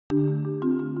Welcome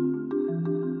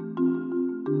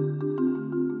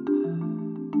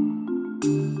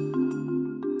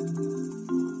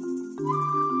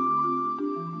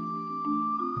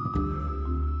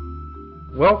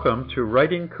to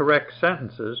Writing Correct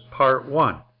Sentences, Part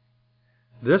 1.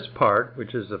 This part,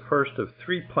 which is the first of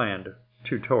 3 planned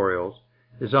tutorials,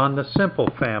 is on the simple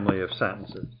family of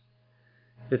sentences.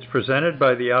 It's presented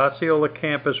by the Osceola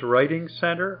Campus Writing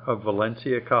Center of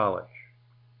Valencia College.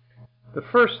 The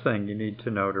first thing you need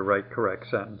to know to write correct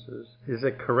sentences is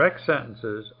that correct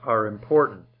sentences are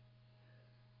important.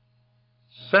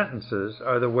 Sentences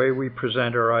are the way we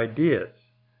present our ideas,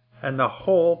 and the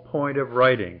whole point of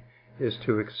writing is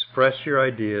to express your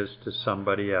ideas to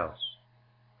somebody else.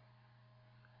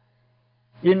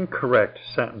 Incorrect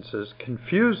sentences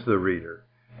confuse the reader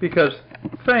because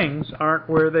things aren't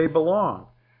where they belong.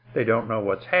 They don't know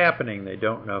what's happening. They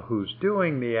don't know who's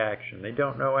doing the action. They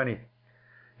don't know anything.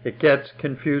 It gets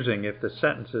confusing if the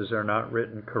sentences are not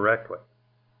written correctly.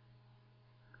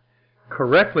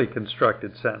 Correctly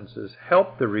constructed sentences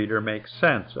help the reader make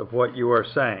sense of what you are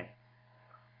saying.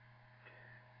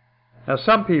 Now,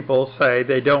 some people say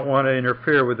they don't want to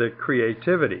interfere with their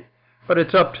creativity, but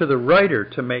it's up to the writer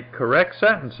to make correct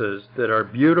sentences that are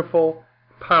beautiful,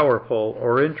 powerful,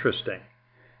 or interesting.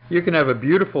 You can have a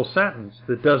beautiful sentence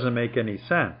that doesn't make any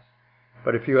sense,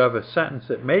 but if you have a sentence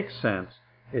that makes sense,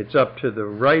 it's up to the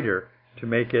writer to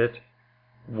make it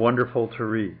wonderful to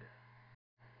read.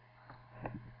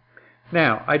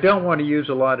 Now, I don't want to use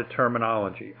a lot of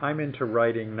terminology. I'm into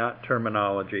writing, not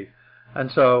terminology, and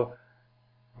so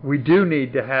we do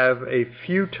need to have a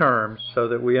few terms so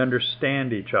that we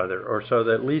understand each other, or so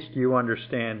that at least you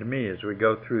understand me as we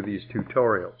go through these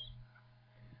tutorials.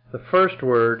 The first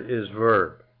word is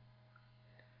verb.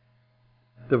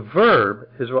 The verb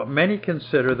is what many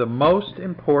consider the most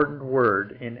important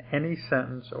word in any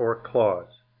sentence or clause.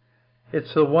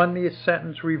 It's the one the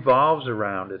sentence revolves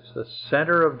around. It's the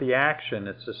center of the action.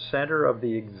 It's the center of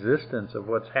the existence of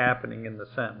what's happening in the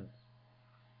sentence.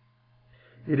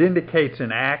 It indicates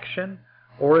an action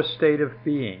or a state of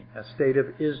being, a state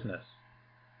of isness.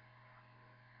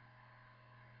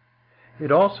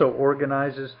 It also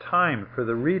organizes time for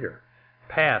the reader,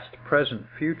 past, present,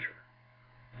 future.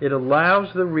 It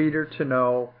allows the reader to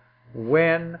know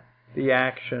when the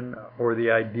action or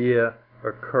the idea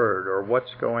occurred or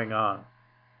what's going on.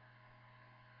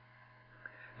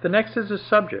 The next is a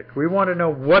subject. We want to know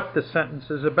what the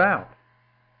sentence is about.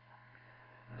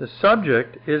 The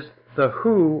subject is the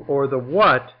who or the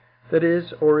what that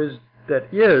is or is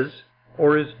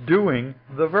doing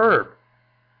the verb.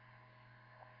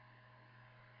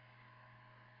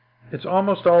 It's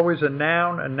almost always a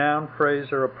noun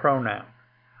phrase, or a pronoun.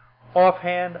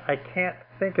 Offhand, I can't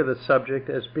think of the subject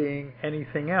as being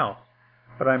anything else,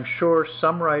 but I'm sure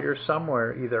some writer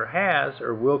somewhere either has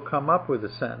or will come up with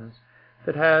a sentence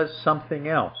that has something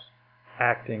else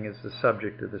acting as the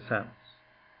subject of the sentence.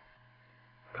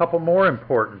 A couple more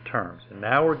important terms, and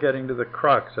now we're getting to the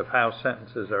crux of how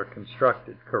sentences are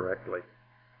constructed correctly.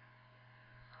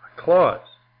 A clause.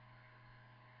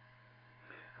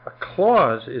 A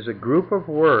clause is a group of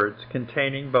words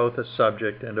containing both a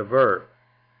subject and a verb.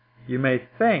 You may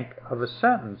think of a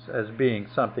sentence as being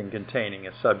something containing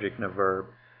a subject and a verb,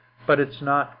 but it's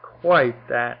not quite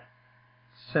that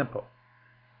simple.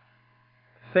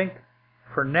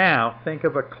 For now, think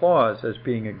of a clause as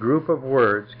being a group of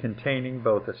words containing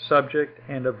both a subject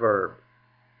and a verb.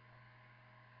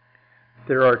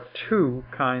 There are 2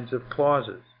 kinds of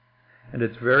clauses, and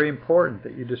it's very important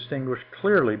that you distinguish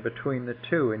clearly between the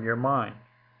 2 in your mind.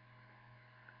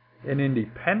 An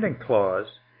independent clause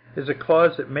is a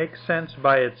clause that makes sense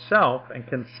by itself and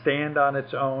can stand on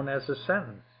its own as a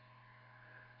sentence.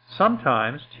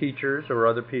 Sometimes teachers or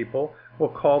other people will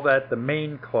call that the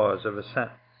main clause of a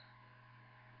sentence.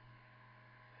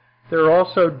 There are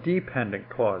also dependent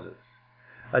clauses.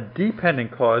 A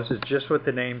dependent clause is just what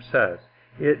the name says.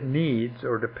 It needs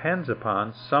or depends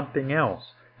upon something else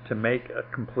to make a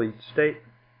complete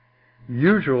statement.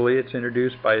 Usually it's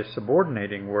introduced by a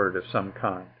subordinating word of some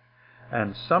kind,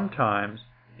 and sometimes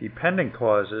dependent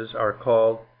clauses are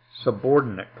called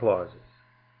subordinate clauses.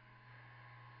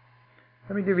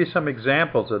 Let me give you some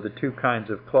examples of the 2 kinds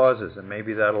of clauses, and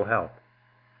maybe that'll help.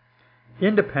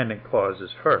 Independent clauses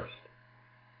first.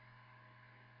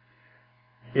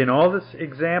 In all the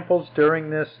examples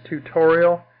during this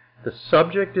tutorial, the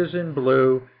subject is in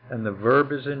blue and the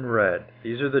verb is in red.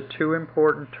 These are the 2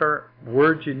 important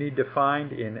words you need to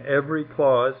find in every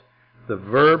clause, the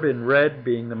verb in red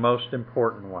being the most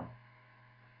important one.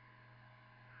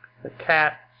 The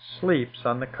cat sleeps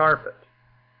on the carpet.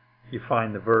 You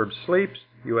find the verb sleeps.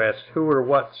 You ask who or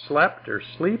what slept or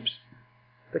sleeps?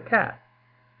 The cat.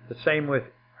 The same with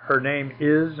her name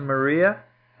is Maria,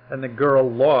 and the girl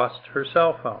lost her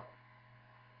cell phone.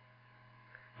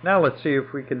 Now let's see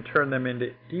if we can turn them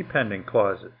into dependent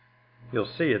clauses. You'll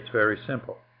see it's very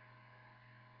simple.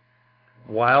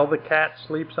 While the cat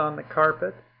sleeps on the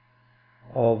carpet,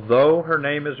 although her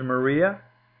name is Maria,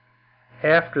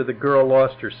 after the girl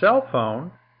lost her cell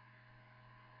phone,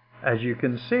 as you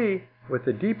can see, with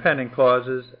the dependent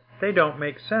clauses, they don't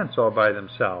make sense all by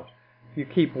themselves. You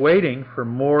keep waiting for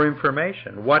more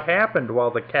information. What happened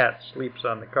while the cat sleeps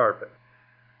on the carpet?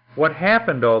 What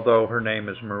happened although her name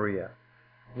is Maria?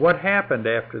 What happened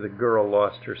after the girl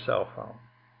lost her cell phone?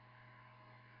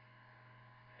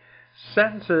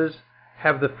 Sentences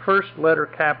have the first letter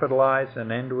capitalized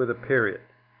and end with a period.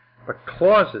 But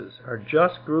clauses are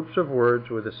just groups of words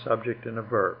with a subject and a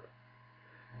verb.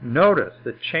 Notice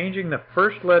that changing the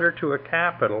first letter to a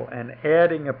capital and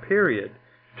adding a period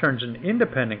turns an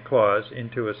independent clause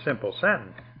into a simple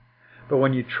sentence. But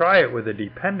when you try it with a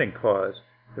dependent clause,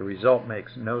 the result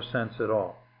makes no sense at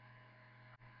all.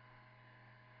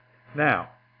 Now,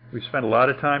 we've spent a lot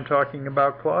of time talking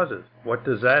about clauses. What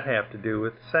does that have to do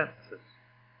with sentences?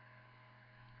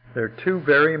 There are two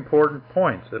very important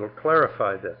points that will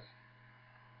clarify this.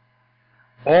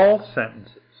 All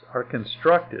sentences are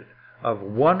constructed of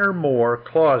one or more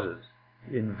clauses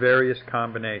in various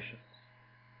combinations.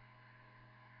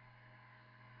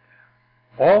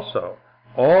 Also,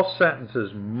 all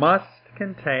sentences must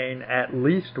contain at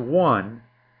least one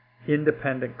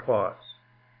independent clause.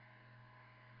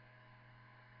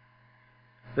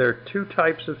 There are two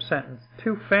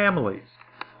families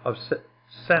of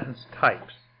sentence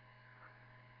types.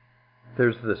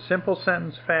 There's the simple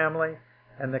sentence family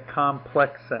and the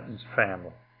complex sentence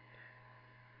family.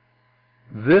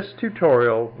 This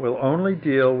tutorial will only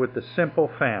deal with the simple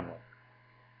family.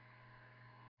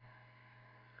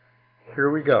 Here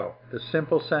we go, the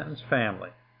simple sentence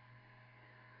family.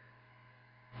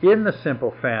 In the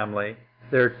simple family,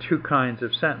 there are two kinds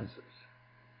of sentences.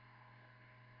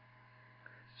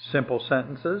 Simple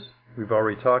sentences, we've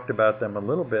already talked about them a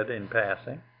little bit in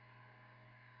passing,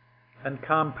 and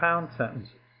compound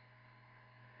sentences.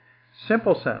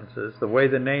 Simple sentences, the way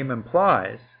the name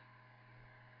implies,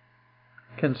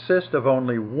 consist of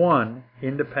only one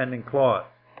independent clause,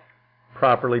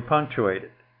 properly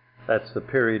punctuated. That's the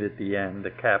period at the end,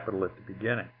 the capital at the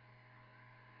beginning.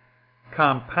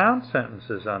 Compound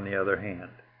sentences, on the other hand,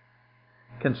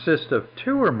 consist of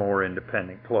two or more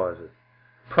independent clauses,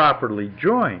 properly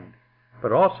joined,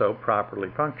 but also properly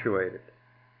punctuated.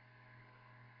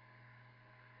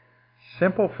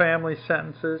 Simple family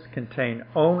sentences contain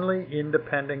only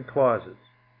independent clauses.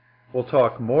 We'll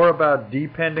talk more about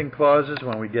dependent clauses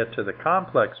when we get to the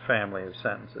complex family of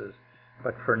sentences,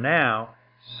 but for now,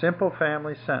 simple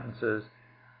family sentences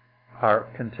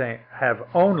have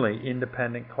only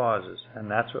independent clauses,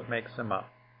 and that's what makes them up.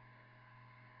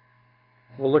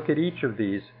 We'll look at each of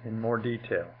these in more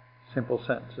detail, simple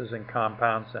sentences and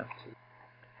compound sentences.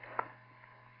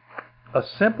 A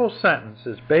simple sentence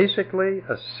is basically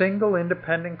a single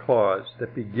independent clause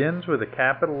that begins with a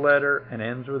capital letter and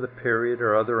ends with a period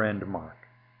or other end mark.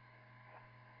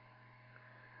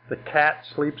 The cat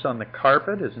sleeps on the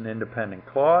carpet is an independent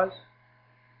clause.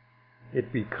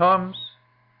 It becomes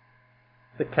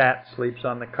the cat sleeps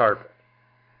on the carpet.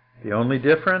 The only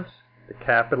difference, the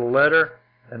capital letter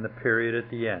and the period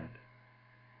at the end.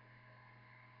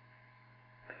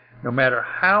 No matter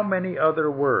how many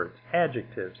other words,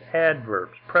 adjectives,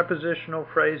 adverbs, prepositional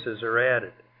phrases are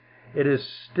added, it is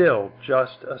still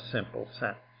just a simple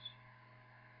sentence.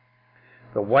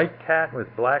 The white cat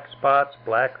with black spots,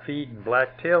 black feet, and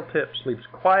black tail tips sleeps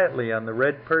quietly on the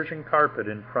red Persian carpet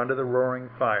in front of the roaring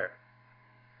fire.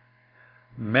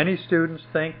 Many students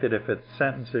think that if a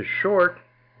sentence is short,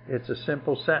 it's a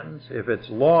simple sentence. If it's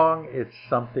long, it's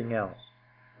something else.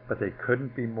 But they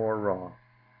couldn't be more wrong.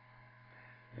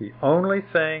 The only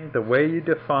thing, the way you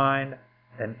define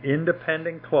an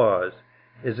independent clause,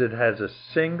 is it has a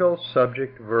single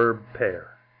subject-verb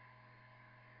pair.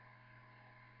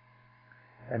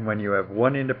 And when you have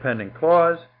one independent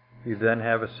clause, you then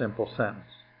have a simple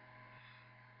sentence.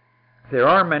 There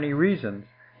are many reasons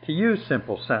to use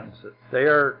simple sentences. They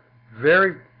are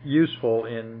very useful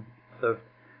in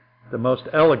the most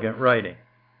elegant writing.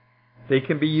 They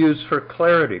can be used for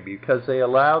clarity because they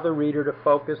allow the reader to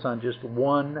focus on just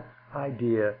one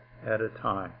idea at a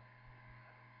time.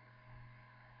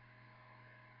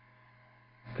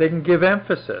 They can give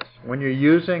emphasis. When you're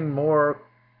using more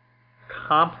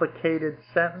complicated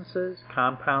sentences,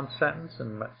 compound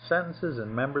sentences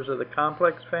and members of the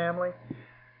complex family,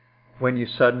 When you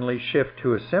suddenly shift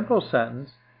to a simple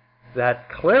sentence, that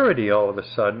clarity all of a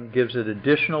sudden gives it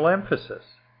additional emphasis.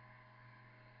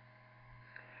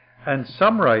 And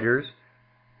some writers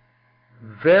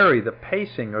vary the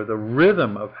pacing or the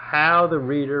rhythm of how the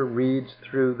reader reads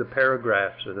through the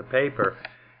paragraphs or the paper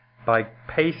by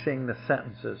pacing the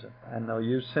sentences, and they'll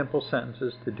use simple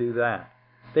sentences to do that.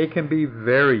 They can be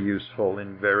very useful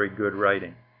in very good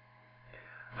writing.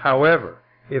 However,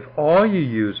 if all you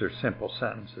use are simple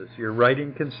sentences, your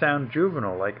writing can sound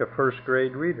juvenile like a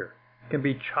first-grade reader. It can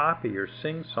be choppy or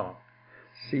sing-song.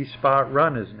 See Spot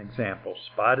run as an example.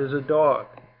 Spot is a dog,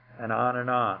 and on and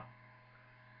on.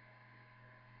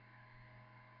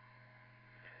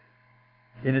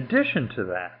 In addition to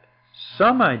that,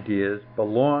 some ideas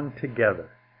belong together,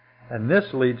 and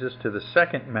this leads us to the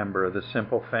second member of the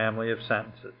simple family of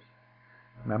sentences.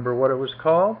 Remember what it was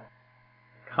called?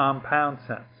 Compound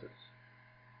sentences.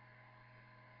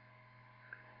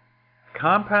 A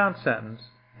compound sentence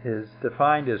is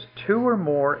defined as two or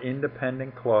more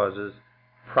independent clauses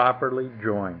properly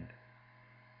joined.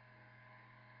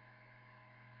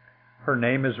 Her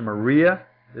name is Maria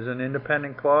is an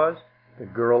independent clause. The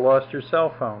girl lost her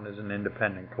cell phone is an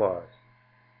independent clause.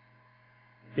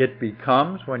 It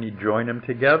becomes, when you join them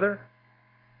together,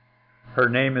 her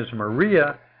name is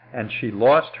Maria and she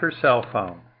lost her cell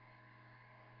phone.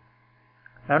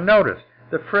 Now notice,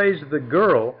 the phrase the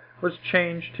girl was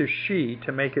changed to she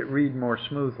to make it read more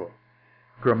smoothly.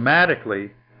 Grammatically,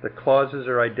 the clauses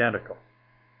are identical.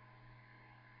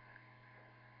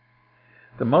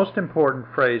 The most important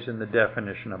phrase in the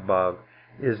definition above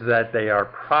is that they are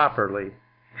properly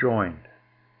joined.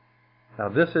 Now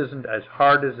this isn't as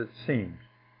hard as it seems.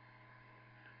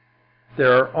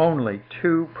 There are only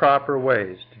two proper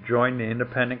ways to join the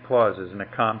independent clauses in a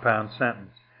compound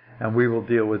sentence, and we will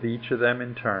deal with each of them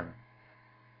in turn.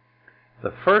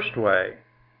 The first way,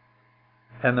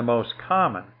 and the most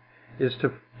common, is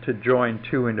to join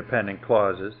two independent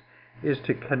clauses, is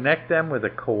to connect them with a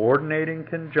coordinating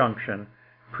conjunction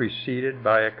preceded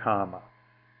by a comma.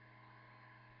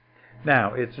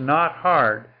 Now, it's not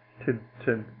hard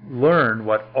to learn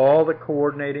what all the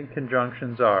coordinating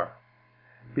conjunctions are,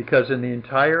 because in the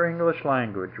entire English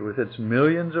language, with its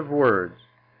millions of words,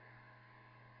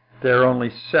 there are only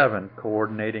 7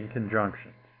 coordinating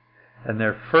conjunctions, and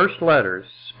their first letters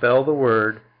spell the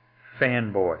word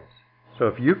fanboys. So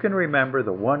if you can remember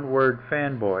the one word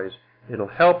fanboys, it'll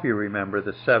help you remember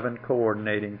the 7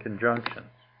 coordinating conjunctions.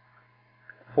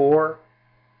 For,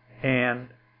 and,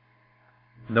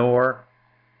 nor,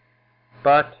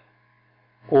 but,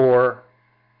 or,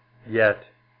 yet,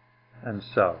 and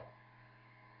so.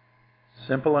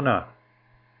 Simple enough.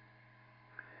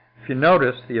 If you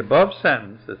notice, the above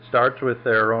sentence that starts with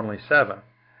there are only 7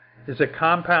 is a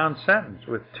compound sentence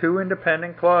with 2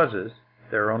 independent clauses.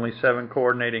 There are only 7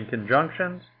 coordinating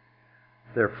conjunctions.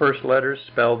 Their first letters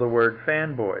spell the word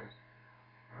fanboys,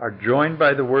 are joined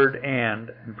by the word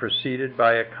and preceded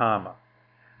by a comma.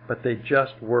 But they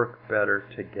just work better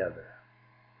together.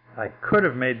 I could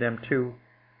have made them 2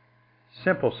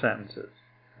 simple sentences,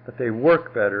 but they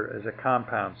work better as a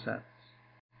compound sentence.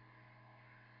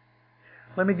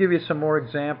 Let me give you some more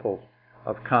examples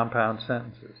of compound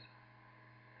sentences.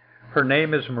 Her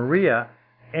name is Maria,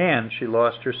 and she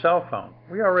lost her cell phone.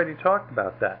 We already talked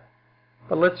about that.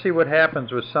 But let's see what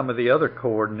happens with some of the other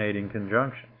coordinating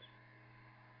conjunctions.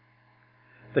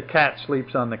 The cat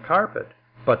sleeps on the carpet,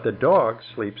 but the dog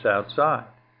sleeps outside.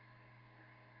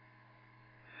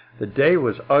 The day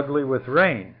was ugly with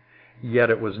rain, yet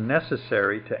it was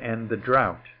necessary to end the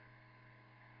drought.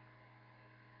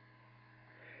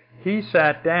 He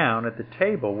sat down at the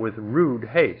table with rude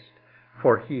haste,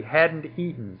 for he hadn't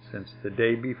eaten since the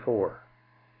day before.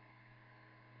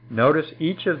 Notice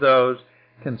each of those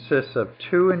consists of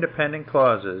 2 independent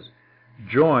clauses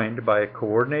joined by a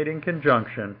coordinating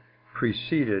conjunction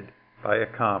preceded by a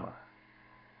comma.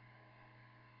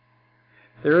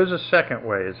 There is a second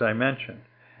way, as I mentioned,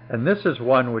 and this is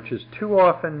one which is too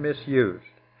often misused,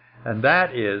 and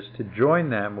that is to join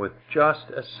them with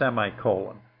just a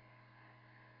semicolon.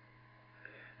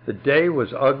 The day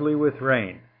was ugly with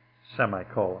rain,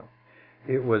 semicolon.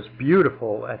 It was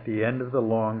beautiful at the end of the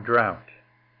long drought.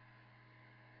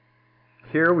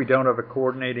 Here we don't have a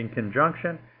coordinating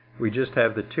conjunction. We just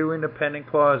have the 2 independent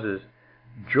clauses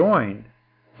joined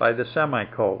by the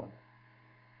semicolon.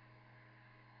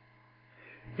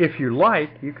 If you like,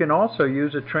 you can also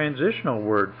use a transitional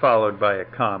word followed by a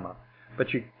comma,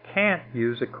 but you can't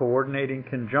use a coordinating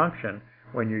conjunction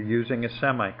when you're using a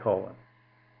semicolon.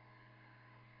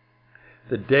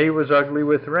 The day was ugly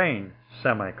with rain,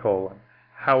 semicolon.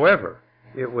 However,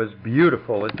 it was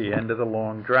beautiful at the end of the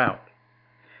long drought.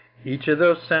 Each of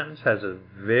those sentences has a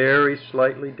very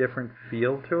slightly different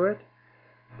feel to it,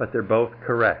 but they're both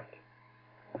correct.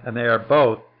 And they are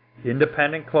both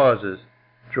independent clauses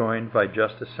joined by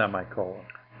just a semicolon.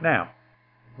 Now,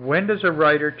 when does a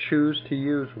writer choose to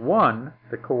use one,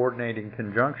 the coordinating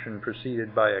conjunction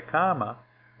preceded by a comma,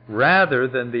 rather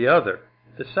than the other,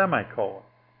 the semicolon?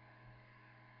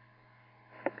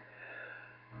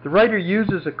 The writer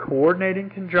uses a coordinating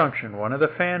conjunction, one of the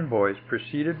fanboys,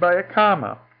 preceded by a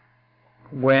comma,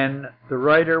 when the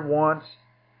writer wants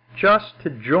just to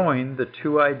join the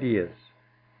two ideas.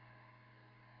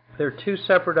 They're two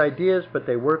separate ideas, but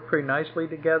they work pretty nicely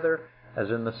together, as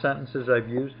in the sentences I've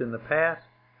used in the past.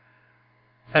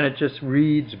 And it just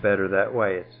reads better that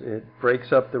way. It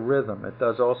breaks up the rhythm. It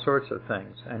does all sorts of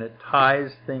things, and it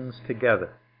ties things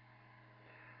together.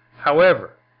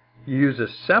 However, you use a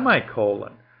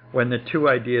semicolon when the two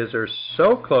ideas are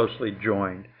so closely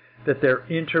joined that they're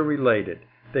interrelated.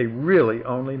 They really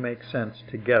only make sense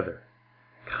together,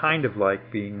 kind of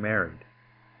like being married.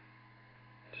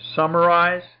 To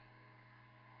summarize,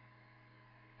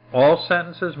 all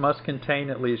sentences must contain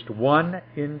at least one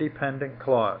independent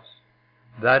clause.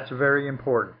 That's very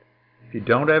important. If you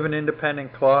don't have an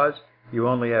independent clause, you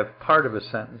only have part of a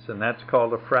sentence, and that's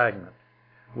called a fragment.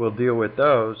 We'll deal with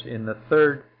those in the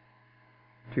third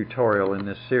tutorial in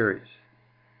this series.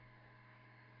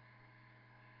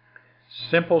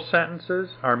 Simple sentences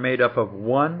are made up of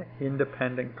one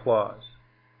independent clause.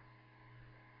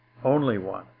 Only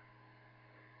one.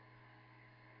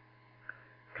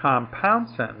 Compound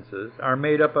sentences are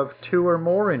made up of two or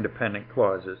more independent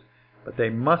clauses, but they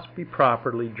must be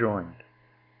properly joined.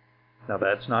 Now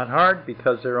that's not hard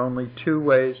because there are only two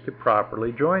ways to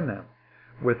properly join them.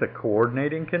 With a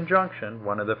coordinating conjunction,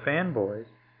 one of the fanboys,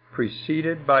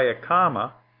 preceded by a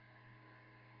comma,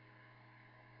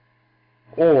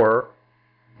 or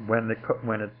when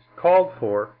it's called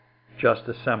for, just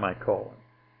a semicolon.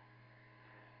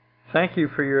 Thank you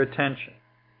for your attention.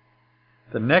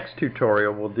 The next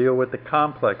tutorial will deal with the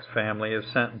complex family of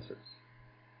sentences.